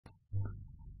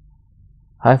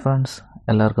Hi friends,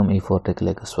 എല്ലാവർക്കും ഈ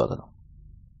ഫോർടെക്കിലേക്ക് സ്വാഗതം.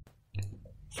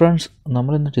 ഫ്രണ്ട്സ്,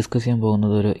 നമ്മളിന്ന് ഡിസ്കസ് ചെയ്യാൻ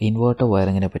പോകുന്നത് ഒരു ഇൻവേർട്ടർ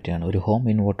വയറിങ്ങിനെ പറ്റിയാണ്. ഒരു ഹോം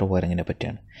ഇൻവേർട്ടർ വയറിങ്ങിനെ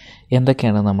പറ്റിയാണ്.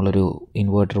 എന്തൊക്കെയാണ് നമ്മളൊരു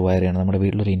ഇൻവേർട്ടർ വയർ ചെയ്യണം, നമ്മുടെ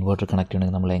വീട്ടിലൊരു ഇൻവേർട്ടർ കണക്ട്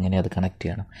ചെയ്യണമെങ്കിൽ നമ്മൾ എങ്ങനെ അത് കണക്ട്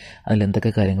ചെയ്യണം, അതിൽ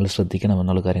എന്തൊക്കെ കാര്യങ്ങൾ ശ്രദ്ധിക്കണം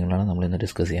എന്നുള്ള കാര്യങ്ങളാണ് നമ്മളിന്ന്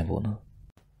ഡിസ്കസ് ചെയ്യാൻ പോകുന്നത്.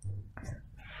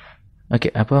 ഓക്കെ,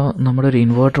 അപ്പോൾ നമ്മുടെ ഒരു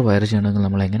ഇൻവേർട്ടർ വയർ ചെയ്യണമെങ്കിൽ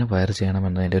നമ്മൾ എങ്ങനെ വയർ ചെയ്യണം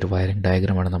എന്നതിൻ്റെ ഒരു വയറിംഗ്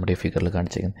ഡയഗ്രമാണ് നമ്മുടെ ഈ ഫിഗറിൽ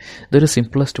കാണിച്ചിരിക്കുന്നത്. ഇതൊരു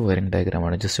സിംപ്ലസ്റ്റ് വയറിംഗ്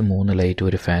ഡയഗ്രമാണ്. ജസ്റ്റ് 3 ലൈറ്റ്,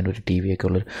 ഒരു ഫാൻ, ഒരു ടി വി ഒക്കെ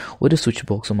ഉള്ള ഒരു സ്വിച്ച്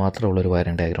ബോക്സ് മാത്രമുള്ള ഒരു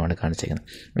വയറിംഗ് ഡയഗ്രമാണ് കാണിച്ചിരിക്കുന്നത്.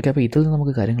 ഓക്കെ, അപ്പോൾ ഇതിൽ നിന്ന്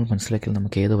നമുക്ക് കാര്യങ്ങൾ മനസ്സിലാക്കിയാൽ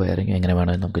നമുക്ക് ഏത് വയറിംഗ് എങ്ങനെ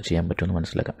വേണമെന്ന് നമുക്ക് ചെയ്യാൻ പറ്റുമെന്ന്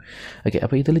മനസ്സിലാക്കാം. ഓക്കെ,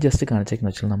 അപ്പോൾ ഇതിൽ ജസ്റ്റ്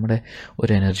കാണിച്ചിരിക്കുന്നത് വെച്ചാൽ നമ്മുടെ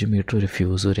ഒരു എനർജി മീറ്റർ, ഒരു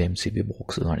ഫ്യൂസ്, ഒരു MCB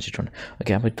ബോക്സ് കാണിച്ചിട്ടുണ്ട്.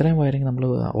 ഓക്കെ, അപ്പോൾ ഇത്രയും വയറിംഗ് നമ്മൾ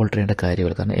ഓൾട്ടർ ചെയ്യേണ്ട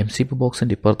കാര്യമില്ല. കാരണം MCB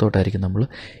ബോക്സിൻ്റെ ഇപ്പുറത്തോട്ടായിരിക്കും നമ്മൾ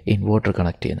ഇൻവേർട്ടർ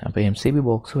കണക്ട് ചെയ്യുന്നത്. അപ്പോൾ MCB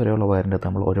ബോക്സ് വരെയുള്ള വയറിൻ്റെ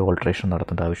അകത്ത് നമ്മൾ ഒരു ഓൾട്ടറേഷൻ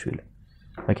നടത്തേണ്ട ആവശ്യമില്ല.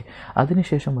 ഓക്കെ,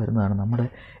 അതിനുശേഷം വരുന്നതാണ് നമ്മുടെ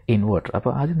ഇൻവേർട്ടർ.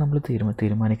 അപ്പോൾ ആദ്യം നമ്മൾ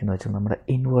തീരുമാനിക്കുന്നത് വെച്ചാൽ നമ്മുടെ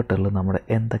ഇൻവേർട്ടറിൽ നമ്മുടെ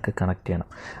എന്തൊക്കെ കണക്ട് ചെയ്യണം.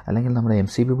 അല്ലെങ്കിൽ നമ്മുടെ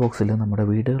MCB ബോക്സിൽ, നമ്മുടെ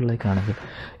വീടുകളിലേക്കാണെങ്കിൽ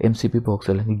MCB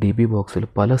ബോക്സ് അല്ലെങ്കിൽ DB ബോക്സിൽ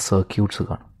പല സർക്യൂട്ട്സ്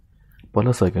കാണും.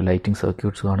 ലൈറ്റിംഗ്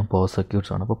സർക്യൂട്ട്സ് കാണും, പവർ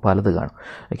സർക്യൂട്ട്സ് കാണും, അപ്പോൾ പലത് കാണും.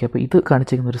 ഓക്കെ, അപ്പോൾ ഇത്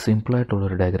കാണിച്ചിരിക്കുന്ന ഒരു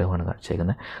സിമ്പിളായിട്ടുള്ളൊരു ഡയഗ്രാമാണ്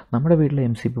കാണിച്ചിരിക്കുന്നത്. നമ്മുടെ വീട്ടിലെ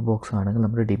MCB ബോക്സ് ആണെങ്കിൽ,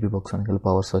 നമ്മുടെ DB ബോക്സ് ആണെങ്കിൽ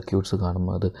പവർ സർക്യൂട്ട്സ് കാണും,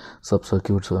 അത് സബ്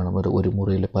സർക്യൂട്ട്സ് കാണും. അത് ഒരു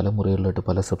മുറിയിൽ പല മുറികളിലായിട്ട്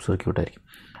പല സബ് സർക്യൂട്ടായിരിക്കും.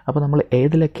 അപ്പോൾ നമ്മൾ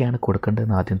ഏതിലൊക്കെയാണ്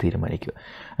കൊടുക്കേണ്ടതെന്ന് ആദ്യം തീരുമാനിക്കുക.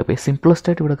 അപ്പോൾ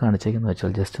സിംപ്ലസ്റ്റായിട്ട് ഇവിടെ കാണിച്ചിരിക്കുന്നത്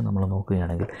വെച്ചാൽ ജസ്റ്റ് നമ്മൾ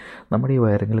നോക്കുകയാണെങ്കിൽ നമ്മുടെ ഈ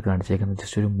വയറിങ്ങിൽ കാണിച്ചിരിക്കുന്നത്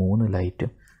ജസ്റ്റ് ഒരു 3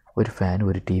 ലൈറ്റും ഒരു ഫാനും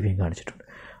ഒരു TVയും കാണിച്ചിട്ടുണ്ട്.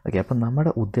 ഓക്കെ, അപ്പം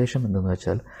നമ്മുടെ ഉദ്ദേശം എന്തെന്ന്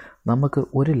വെച്ചാൽ നമുക്ക്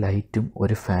ഒരു ലൈറ്റും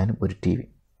ഒരു ഫാനും ഒരു TV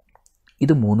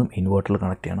ഇത് 3ഉം ഇൻവേർട്ടറിൽ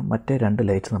കണക്ട് ചെയ്യണം. മറ്റേ 2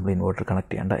 ലൈറ്റ്സ് നമ്മൾ ഇൻവേർട്ടർ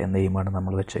കണക്ട് ചെയ്യേണ്ട എന്ന എയിമാണ്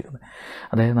നമ്മൾ വെച്ചേക്കുന്നത്.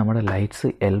 അതായത് നമ്മുടെ lights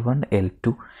L1,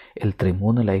 L2, L3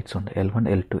 3 lights ഉണ്ട്. L1,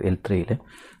 L2, L3യിൽ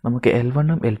നമുക്ക്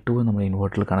L1ഉം L2ഉം നമ്മൾ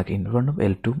ഇൻവേർട്ടറിൽ കണക്ട് ചെയ്യും. L1ഉം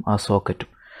L2ഉം ആ സോക്കറ്റും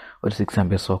ഒരു 6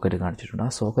 ആംപിയർ സോക്കറ്റ് കാണിച്ചിട്ടുണ്ട്. ആ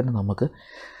സോക്കറ്റ് നമുക്ക്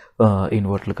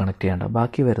ഇൻവേർട്ടറിൽ കണക്ട് ചെയ്യേണ്ട.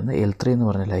 ബാക്കി വരുന്ന L3 എന്ന്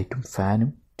പറഞ്ഞ ലൈറ്റും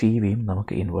ഫാനും TVയും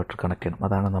നമുക്ക് ഇൻവേർട്ടർ കണക്ട് ചെയ്യണം.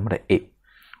 അതാണ് നമ്മുടെ എയിം.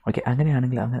 ഓക്കെ,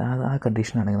 അങ്ങനെയാണെങ്കിൽ ആ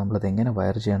കണ്ടീഷനാണെങ്കിൽ നമ്മളത് എങ്ങനെ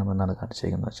വയർ ചെയ്യണമെന്നാണ്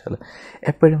കാണിച്ചിരിക്കുന്നത് വെച്ചാൽ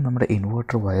എപ്പോഴും നമ്മുടെ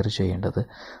ഇൻവേർട്ടർ വയർ ചെയ്യേണ്ടത്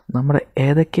നമ്മുടെ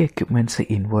ഏതൊക്കെ എക്യുപ്മെൻറ്റ്സ്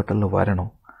ഇൻവേർട്ടറിൽ വരണോ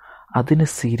അതിന്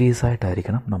സീരീസ്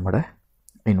ആയിട്ടായിരിക്കണം നമ്മുടെ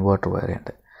ഇൻവേർട്ടർ വയർ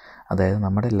ചെയ്യേണ്ടത്. അതായത്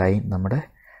നമ്മുടെ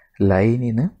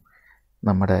ലൈനിന്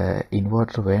നമ്മുടെ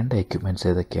ഇൻവേർട്ടർ വേണ്ട എക്യുപ്മെൻറ്റ്സ്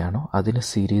ഏതൊക്കെയാണോ അതിന്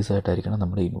സീരീസ് ആയിട്ടായിരിക്കണം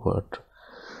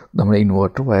നമ്മുടെ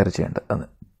ഇൻവേർട്ടർ വയർ ചെയ്യേണ്ടത്. അത്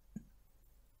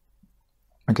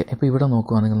ഓക്കെ, ഇപ്പോൾ ഇവിടെ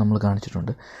നോക്കുകയാണെങ്കിൽ നമ്മൾ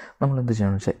കാണിച്ചിട്ടുണ്ട് നമ്മൾ എന്ത്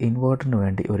ചെയ്യണമെന്ന് വെച്ചാൽ ഇൻവേർട്ടറിന്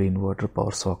വേണ്ടി ഒരു ഇൻവേർട്ടർ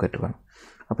പവർ സോക്കറ്റ് വേണം.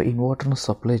 അപ്പോൾ ഇൻവേർട്ടറിന്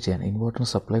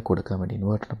സപ്ലൈ കൊടുക്കാൻ വേണ്ടി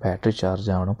ഇൻവേർട്ടറിന് ബാറ്ററി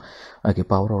ചാർജ് ആവണം. ഓക്കെ,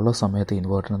 പവർ ഉള്ള സമയത്ത്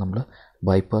ഇൻവേർട്ടറിന് നമ്മൾ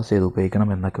ബൈപ്പാസ് ചെയ്ത് ഉപയോഗിക്കണം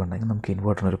എന്നൊക്കെ ഉണ്ടെങ്കിൽ നമുക്ക്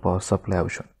ഇൻവേർട്ടറിന് ഒരു പവർ സപ്ലൈ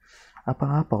ആവശ്യമാണ്. അപ്പോൾ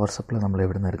ആ പവർ സപ്ലൈ നമ്മൾ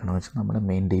എവിടെ നിന്ന് എടുക്കണമെന്ന് വെച്ചാൽ നമ്മുടെ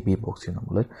മെയിൻ DB ബോക്സിൽ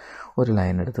നമ്മൾ ഒരു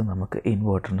ലൈൻ എടുത്ത് നമുക്ക്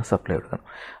ഇൻവേർട്ടറിന് സപ്ലൈ എടുക്കണം.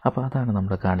 അപ്പോൾ അതാണ്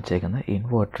നമ്മൾ കാണിച്ചേക്കുന്നത്.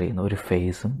 ഇൻവേർട്ടറിൽ നിന്ന് ഒരു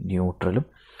ഫേസും ന്യൂട്രലും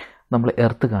നമ്മൾ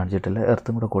എർത്ത് കാണിച്ചിട്ടില്ല,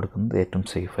 എർത്തും കൂടെ കൊടുക്കുന്നത് ഏറ്റവും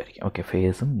സേഫ് ആയിരിക്കും. ഓക്കെ,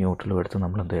 ഫേസും ന്യൂട്രലും എടുത്ത്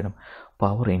നമ്മൾ എന്ത് ചെയ്യണം,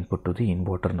 പവർ ഇൻപുട്ട് ടു ദി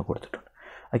ഇൻവേർട്ടറിന് കൊടുത്തിട്ടുണ്ട്.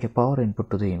 Okay, power input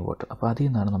to the inverter. അപ്പോൾ അതിൽ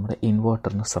നിന്നാണ് നമ്മുടെ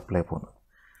ഇൻവേർട്ടറിന് സപ്ലൈ പോകുന്നത്.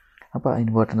 അപ്പോൾ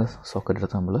ഇൻവേർട്ടറിൻ്റെ സോക്കറ്റ്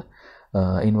എടുത്ത് നമ്മൾ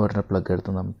ഇൻവേർട്ടറിൻ്റെ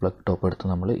പ്ലഗ് ടോപ്പ് എടുത്ത്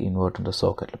നമ്മൾ ഇൻവേർട്ടറിൻ്റെ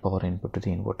സോക്കറ്റിൽ power input to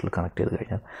the ഇൻവേർട്ടറിൽ connect ചെയ്ത്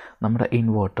കഴിഞ്ഞാൽ നമ്മുടെ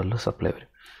ഇൻവേർട്ടറിൽ സപ്ലൈ വരും.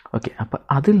 ഓക്കെ, അപ്പോൾ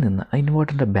അതിൽ നിന്ന്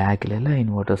ഇൻവേർട്ടറിൻ്റെ ബാക്കിൽ, എല്ലാ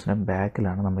ഇൻവേർട്ടേഴ്സിൻ്റെയും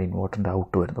ബാക്കിലാണ് നമ്മുടെ ഇൻവേർട്ടറിൻ്റെ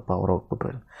ഔട്ട് വരുന്നത്, പവർ ഔട്ട്പുട്ട്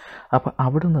വരുന്നത്. അപ്പോൾ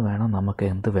അവിടെ നിന്ന് വേണം നമുക്ക്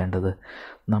എന്ത് വേണ്ടത്,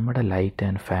 നമ്മുടെ ലൈറ്റ്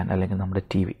ആൻഡ് ഫാൻ അല്ലെങ്കിൽ നമ്മുടെ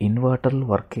TV ഇൻവേർട്ടറിൽ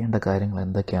വർക്ക് ചെയ്യേണ്ട കാര്യങ്ങൾ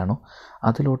എന്തൊക്കെയാണോ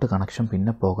അതിലോട്ട് കണക്ഷൻ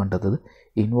പിന്നെ പോകേണ്ടത്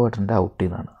ഇൻവേർട്ടറിൻ്റെ ഔട്ടിൽ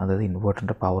നിന്നാണ്, അതായത്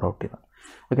ഇൻവേർട്ടറിൻ്റെ പവർ ഔട്ടിൽ നിന്നാണ്.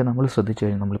 ഓക്കെ, നമ്മൾ ശ്രദ്ധിച്ചു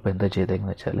കഴിഞ്ഞാൽ നമ്മളിപ്പോൾ എന്താ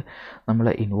ചെയ്തേക്കുന്നത് വെച്ചാൽ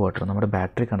നമ്മുടെ ഇൻവേർട്ടർ, നമ്മുടെ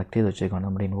ബാറ്ററി കണക്ട് ചെയ്ത് വെച്ചേക്കാണ്.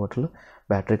 നമ്മുടെ ഇൻവേർട്ടറിൽ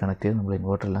ബാറ്ററി കണക്ട് ചെയ്ത് നമ്മൾ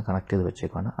ഇൻവേർട്ടറെല്ലാം കണക്ട് ചെയ്ത്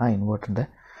വെച്ചേക്കാണ്. ആ ഇൻവേർട്ടറിൻ്റെ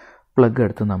പ്ലഗ്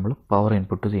എടുത്ത് നമ്മൾ പവർ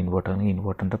ഇൻപുട്ട് ചെയ്ത് ഇൻവേർട്ടർ അല്ലെങ്കിൽ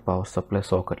ഇൻവേർട്ടറിൻ്റെ പവർ സപ്ലൈ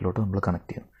സോക്കറ്റിലോട്ട് നമ്മൾ കണക്ട്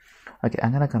ചെയ്യും. ഓക്കെ,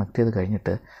 അങ്ങനെ കണക്ട് ചെയ്ത്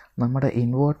കഴിഞ്ഞിട്ട് നമ്മുടെ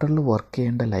ഇൻവേർട്ടറിൽ വർക്ക്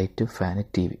ചെയ്യേണ്ട ലൈറ്റ്, ഫാന്,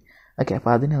 TV. ഓക്കെ,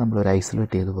 അപ്പോൾ അതിനെ നമ്മളൊരു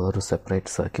ഐസൊലേറ്റ് ചെയ്ത് വേറൊരു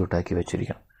സെപ്പറേറ്റ് സർക്യൂട്ടാക്കി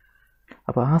വെച്ചിരിക്കണം.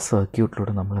 അപ്പോൾ ആ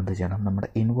സർക്യൂട്ടിലൂടെ നമ്മൾ എന്ത് ചെയ്യണം, നമ്മുടെ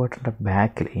ഇൻവേർട്ടറിൻ്റെ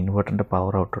ബാക്കിൽ ഇൻവേർട്ടറിൻ്റെ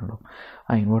പവർ ഔട്ട് ഉണ്ടാവും.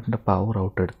 ആ ഇൻവേർട്ടറിൻ്റെ പവർ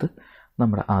ഔട്ട് എടുത്ത്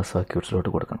നമ്മുടെ ആ സർക്യൂട്ട്സിലോട്ട്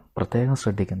കൊടുക്കണം. പ്രത്യേകം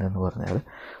ശ്രദ്ധിക്കേണ്ടതെന്ന് പറഞ്ഞാൽ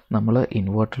നമ്മൾ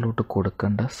ഇൻവേർട്ടറിലോട്ട്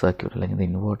കൊടുക്കേണ്ട സർക്യൂട്ട് അല്ലെങ്കിൽ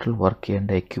ഇൻവേർട്ടറിൽ വർക്ക്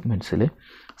ചെയ്യേണ്ട എക്യുപ്മെൻറ്റ്സിൽ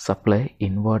സപ്ലൈ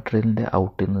ഇൻവേർട്ടറിൻ്റെ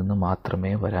ഔട്ടിൽ നിന്ന്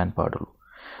മാത്രമേ വരാൻ പാടുള്ളൂ.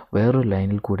 വേറൊരു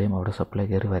ലൈനിൽ കൂടെയും അവിടെ സപ്ലൈ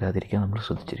കയറി വരാതിരിക്കാൻ നമ്മൾ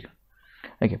ശ്രദ്ധിച്ചിരിക്കണം.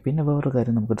 ഓക്കെ, പിന്നെ വേറൊരു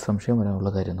കാര്യം, നമുക്കൊരു സംശയം വരാനുള്ള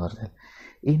കാര്യം എന്ന് പറഞ്ഞാൽ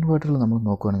ഇൻവേർട്ടറിൽ നമ്മൾ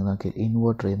നോക്കുകയാണെങ്കിൽ നമുക്ക്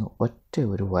ഇൻവേർട്ടറിൽ നിന്ന് ഒറ്റ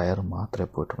ഒരു വയർ മാത്രമേ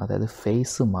പോയിട്ടുള്ളൂ. അതായത്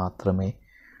ഫേസ് മാത്രമേ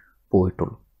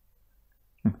പോയിട്ടുള്ളൂ.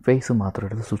 ഫേസ് മാത്രം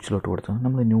എടുത്ത് സ്വിച്ചിലോട്ട് കൊടുത്തു.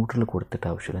 നമ്മൾ ന്യൂട്രൽ കൊടുത്തിട്ട്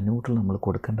ആവശ്യമില്ല, ന്യൂട്രൽ നമ്മൾ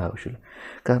കൊടുക്കേണ്ട ആവശ്യമില്ല.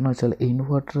 കാരണം വെച്ചാൽ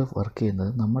ഇൻവേർട്ടർ വർക്ക്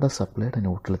ചെയ്യുന്നത് നമ്മുടെ സപ്ലൈയുടെ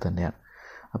ന്യൂട്രൽ തന്നെയാണ്.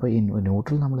 അപ്പോൾ ഈ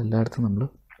ന്യൂട്രൽ നമ്മൾ എല്ലായിടത്തും നമ്മൾ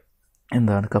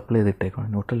കപ്പിൾ ചെയ്തിട്ടേക്കണം.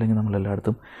 ന്യൂട്രൽ അല്ലെങ്കിൽ നമ്മൾ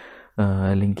എല്ലായിടത്തും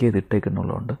ലിങ്ക്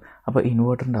ചെയ്തിട്ടേക്കുന്നുള്ളതുകൊണ്ട് അപ്പോൾ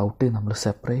ഇൻവേർട്ടറിൻ്റെ ഔട്ടിൽ നമ്മൾ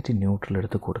സെപ്പറേറ്റ് ന്യൂട്രൽ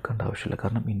എടുത്ത് കൊടുക്കേണ്ട ആവശ്യമില്ല.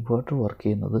 കാരണം ഇൻവേർട്ടർ വർക്ക്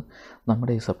ചെയ്യുന്നത്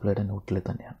നമ്മുടെ ഈ സപ്ലൈയുടെ ന്യൂട്രലിൽ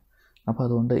തന്നെയാണ്. അപ്പോൾ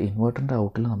അതുകൊണ്ട് ഇൻവേർട്ടറിൻ്റെ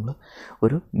ഔട്ടിൽ നമ്മൾ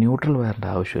ഒരു ന്യൂട്രൽ വയറിൻ്റെ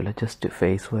ആവശ്യമില്ല, ജസ്റ്റ്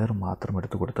ഫേസ് വയർ മാത്രം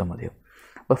എടുത്ത് കൊടുത്താൽ മതിയാവും.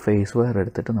 അപ്പോൾ ഫേസ് വയർ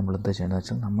എടുത്തിട്ട് നമ്മൾ എന്താ ചെയ്യുന്നത്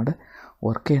വെച്ചാൽ നമ്മുടെ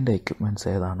വർക്ക് ചെയ്യേണ്ട എക്യുപ്മെൻറ്റ്സ്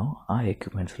ഏതാണോ ആ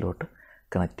എക്യുപ്മെൻറ്റ്സിലോട്ട്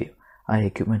കണക്ട് ചെയ്യും. ആ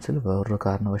എക്യുപ്മെൻറ്റ്സിൽ വേറൊരു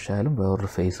കാരണവശാലും വേറൊരു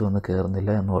ഫേസ് വന്ന്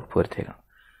കയറുന്നില്ല എന്ന് ഉറപ്പ് വരുത്തിയേക്കണം.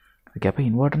 ഓക്കെ, അപ്പോൾ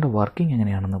ഇൻവേർട്ടറിൻ്റെ വർക്കിംഗ്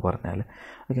എങ്ങനെയാണെന്ന് പറഞ്ഞാൽ,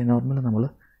 ഓക്കെ, നോർമലി നമ്മൾ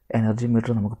എനർജി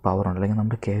മീറ്റർ നമുക്ക് പവർ ഉണ്ട് അല്ലെങ്കിൽ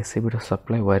നമ്മുടെ KCBയുടെ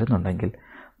സപ്ലൈ വരുന്നുണ്ടെങ്കിൽ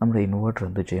നമ്മുടെ ഇൻവേർട്ടർ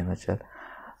എന്ത് ചെയ്യുന്നത് വെച്ചാൽ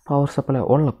പവർ സപ്ലൈ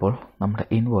ഉള്ളപ്പോൾ നമ്മുടെ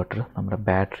ഇൻവേർട്ടർ നമ്മുടെ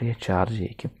ബാറ്ററിയെ ചാർജ്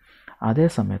ചെയ്യിക്കും. അതേ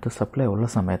സമയത്ത് സപ്ലൈ ഉള്ള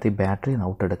സമയത്ത് ഈ ബാറ്ററി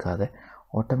ഔട്ടെടുക്കാതെ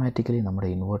ഓട്ടോമാറ്റിക്കലി നമ്മുടെ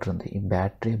ഇൻവേർട്ടർ എന്ത് ചെയ്യും,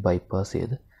 ബാറ്ററിയെ ബൈപ്പാസ്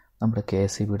ചെയ്ത് നമ്മുടെ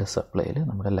KCBയുടെ സപ്ലൈയിൽ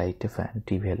നമ്മുടെ ലൈറ്റ്, ഫാൻ,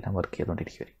 TV എല്ലാം വർക്ക്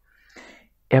ചെയ്തുകൊണ്ടിരിക്കും.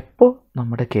 എപ്പോൾ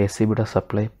നമ്മുടെ KCBയുടെ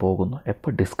സപ്ലൈ പോകുന്നു,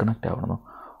 എപ്പോൾ ഡിസ്കണക്റ്റ് ആവണമെന്നോ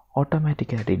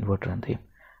ഓട്ടോമാറ്റിക്കായിട്ട് ഇൻവേർട്ടർ എന്ത് ചെയ്യും,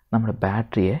 നമ്മുടെ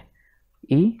ബാറ്ററിയെ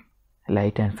ഈ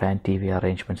light and fan, TV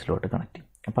അറേഞ്ച്മെൻറ്റ്സിലോട്ട് connect ചെയ്യും.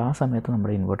 അപ്പോൾ ആ സമയത്ത്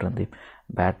നമ്മുടെ ഇൻവേർട്ടർ എന്ത് ചെയ്യും,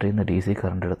 ബാറ്ററിയിൽ നിന്ന് DC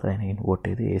കറണ്ട് എടുത്ത് അതിനെ ഇൻവേർട്ട്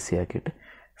ചെയ്ത് AC ആക്കിയിട്ട്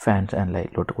ഫാൻസ് ആൻഡ്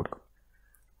ലൈറ്റിലോട്ട് കൊടുക്കും.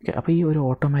 ഓക്കെ, അപ്പോൾ ഈ ഒരു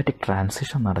ഓട്ടോമാറ്റിക്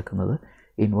ട്രാൻസിഷൻ നടക്കുന്നത്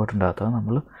ഇൻവേർട്ടറിൻ്റെ അകത്ത്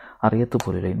നമ്മൾ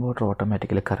അറിയത്തുപോലില്ല. ഇൻവേർട്ടർ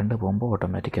ഓട്ടോമാറ്റിക്കലി കറണ്ട് പോകുമ്പോൾ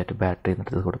ഓട്ടോമാറ്റിക്കായിട്ട് ബാറ്ററി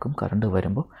എടുത്ത് കൊടുക്കും, കറണ്ട്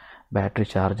വരുമ്പോൾ ബാറ്ററി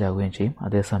ചാർജ് ആവുകയും ചെയ്യും,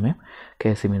 അതേസമയം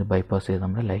KCBയിൽ ബൈപ്പാസ് ചെയ്ത്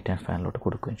നമ്മുടെ ലൈറ്റ് ആൻഡ് ഫാനിലോട്ട്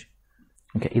കൊടുക്കുകയും ചെയ്യും.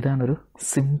 Okay, ഇതാണൊരു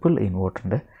simple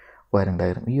ഇൻവേർട്ടറിൻ്റെ wiring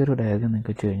diagram. ഈ ഒരു ഡയഗ്രം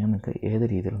നിങ്ങൾക്ക് വെച്ച് കഴിഞ്ഞാൽ നിങ്ങൾക്ക് ഏത്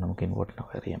രീതിയിൽ നമുക്ക് ഇൻവേർട്ടറിനെ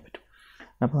വയർ ചെയ്യാൻ പറ്റും.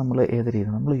 അപ്പോൾ നമ്മൾ ഏത് രീതി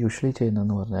നമ്മൾ യൂഷ്വലി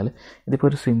ചെയ്യുന്നതെന്ന് പറഞ്ഞാൽ, ഇതിപ്പോൾ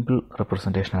ഒരു സിമ്പിൾ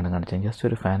റെപ്രസെൻറ്റേഷനാണ് കാണിച്ചത്, ജസ്റ്റ്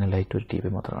ഒരു ഫാൻ, ലൈറ്റ്, ഒരു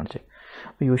TV മാത്രം കാണിച്ചത്.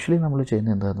 അപ്പോൾ യൂഷ്വലി നമ്മൾ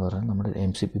ചെയ്യുന്നത് എന്താണെന്ന് പറഞ്ഞാൽ, നമ്മുടെ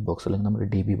MCB ബോക്സ് അല്ലെങ്കിൽ നമ്മുടെ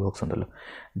DB ബോക്സ് ഉണ്ടല്ലോ,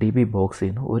 DB ബോക്സിൽ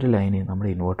നിന്ന് ഒരു ലൈനിൽ നമ്മുടെ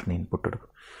ഇൻവേർട്ടറിന് ഇൻപുട്ട് എടുക്കും,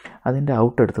 അതിൻ്റെ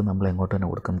ഔട്ട് എടുത്ത് നമ്മൾ എങ്ങോട്ട് തന്നെ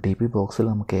കൊടുക്കും. DB ബോക്സിൽ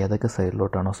നമുക്ക് ഏതൊക്കെ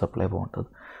സൈഡിലോട്ടാണോ സപ്ലൈ പോകേണ്ടത്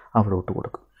അവിടോട്ട്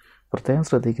കൊടുക്കും. പ്രത്യേകം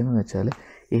ശ്രദ്ധിക്കുന്നതെന്ന് വെച്ചാൽ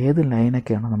ഏത്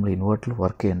ലൈനൊക്കെയാണോ നമ്മൾ ഇൻവേർട്ടറിൽ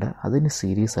വർക്ക് ചെയ്യേണ്ടത് അതിന്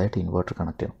സീരീസ് ആയിട്ട് ഇൻവേർട്ടർ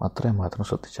കണക്ട് ചെയ്യണം, അത്രയും മാത്രം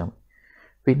ശ്രദ്ധിച്ചാൽ മതി.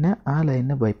 പിന്നെ ആ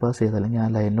ലൈനിനെ ബൈപ്പാസ് ചെയ്ത് അല്ലെങ്കിൽ ആ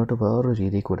ലൈനിലോട്ട് വേറൊരു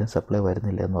രീതിയിൽ കൂടെ സപ്ലൈ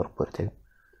വരുന്നില്ല എന്ന് ഉറപ്പ് വരുത്തേക്കും,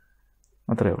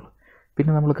 അത്രയേ ഉള്ളൂ.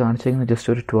 പിന്നെ നമ്മൾ കാണിച്ചേക്കുന്നത്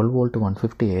ജസ്റ്റ് ഒരു 12 വോൾട്ട്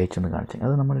 150 AH എന്ന് കാണിച്ചേക്കും.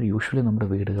 അത് നമ്മൾ യൂഷ്വലി നമ്മുടെ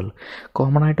വീടുകളിൽ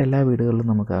കോമൺ ആയിട്ട് എല്ലാ വീടുകളിലും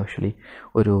നമുക്ക് ആക്ച്വലി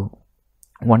ഒരു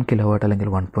 1 കിലോവാട്ട് അല്ലെങ്കിൽ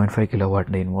 1.5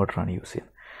 കിലോവാട്ടിൻ്റെ ഇൻവേർട്ടറാണ് യൂസ് ചെയ്യുന്നത്.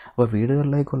 അപ്പോൾ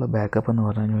വീടുകളിലേക്കുള്ള ബാക്കപ്പ് എന്ന്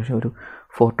പറഞ്ഞു കഴിഞ്ഞാൽ ഒരു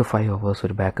 4 to 5 hours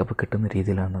ഒരു ബാക്കപ്പ് കിട്ടുന്ന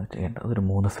രീതിയിലാണ് ചെയ്യേണ്ടത്. ഒരു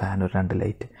 3 ഫാൻ, ഒരു 2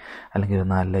 ലൈറ്റ്, അല്ലെങ്കിൽ ഒരു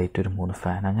 4 ലൈറ്റ്, ഒരു 3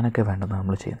 ഫാൻ, അങ്ങനെയൊക്കെ വേണ്ടത്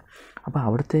നമ്മൾ ചെയ്യുന്നത്. അപ്പോൾ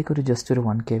അവിടത്തേക്കൊരു ജസ്റ്റ് ഒരു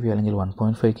 1 kV അല്ലെങ്കിൽ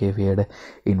 1.5 kVയുടെ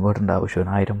ഇൻവേർട്ടറിൻ്റെ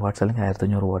ആവശ്യമാണ്. 1000 വാട്ട്സ് അല്ലെങ്കിൽ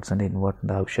 1500 വാട്ട്സിൻ്റെ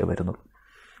ഇൻവേർട്ടറിൻ്റെ ആവശ്യമേ വരുന്നുള്ളൂ.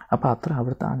 അപ്പോൾ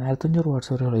അവിടുത്തെ 1500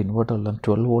 വാട്ട്സ് വരെയുള്ള ഇൻവേർട്ടറെല്ലാം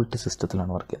 12 വോൾട്ട്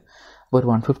സിസ്റ്റത്തിലാണ് വർക്ക് ചെയ്യുന്നത്. അപ്പോൾ ഒരു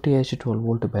 150 AH 12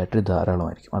 വോൾട്ട് ബാറ്ററി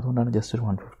ധാരാളമായിരിക്കും. അതുകൊണ്ടാണ് ജസ്റ്റ് ഒരു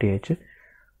 150 AH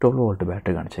 12 volt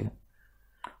battery കാണിച്ചേക്കുന്നത്.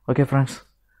 Okay friends,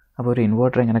 അപ്പോൾ ഒരു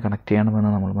ഇൻവേർട്ടർ എങ്ങനെ കണക്ട് ചെയ്യണമെന്ന്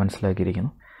നമ്മൾ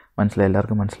മനസ്സിലാക്കിയിരിക്കുന്നു.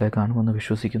 എല്ലാവർക്കും മനസ്സിലായി കാണുമെന്ന്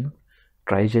വിശ്വസിക്കുന്നു.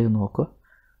 ട്രൈ ചെയ്ത് നോക്കുക.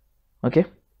 ഓക്കെ,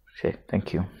 ശരി,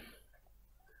 താങ്ക് യു.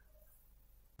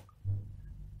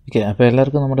 ഓക്കെ, അപ്പോൾ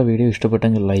എല്ലാവർക്കും നമ്മുടെ വീഡിയോ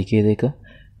ഇഷ്ടപ്പെട്ടെങ്കിൽ ലൈക്ക് ചെയ്തേക്കുക.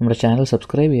 നമ്മുടെ ചാനൽ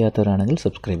സബ്സ്ക്രൈബ് ചെയ്യാത്തവരാണെങ്കിൽ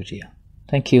സബ്സ്ക്രൈബ് ചെയ്യുക.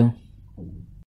 Thank you.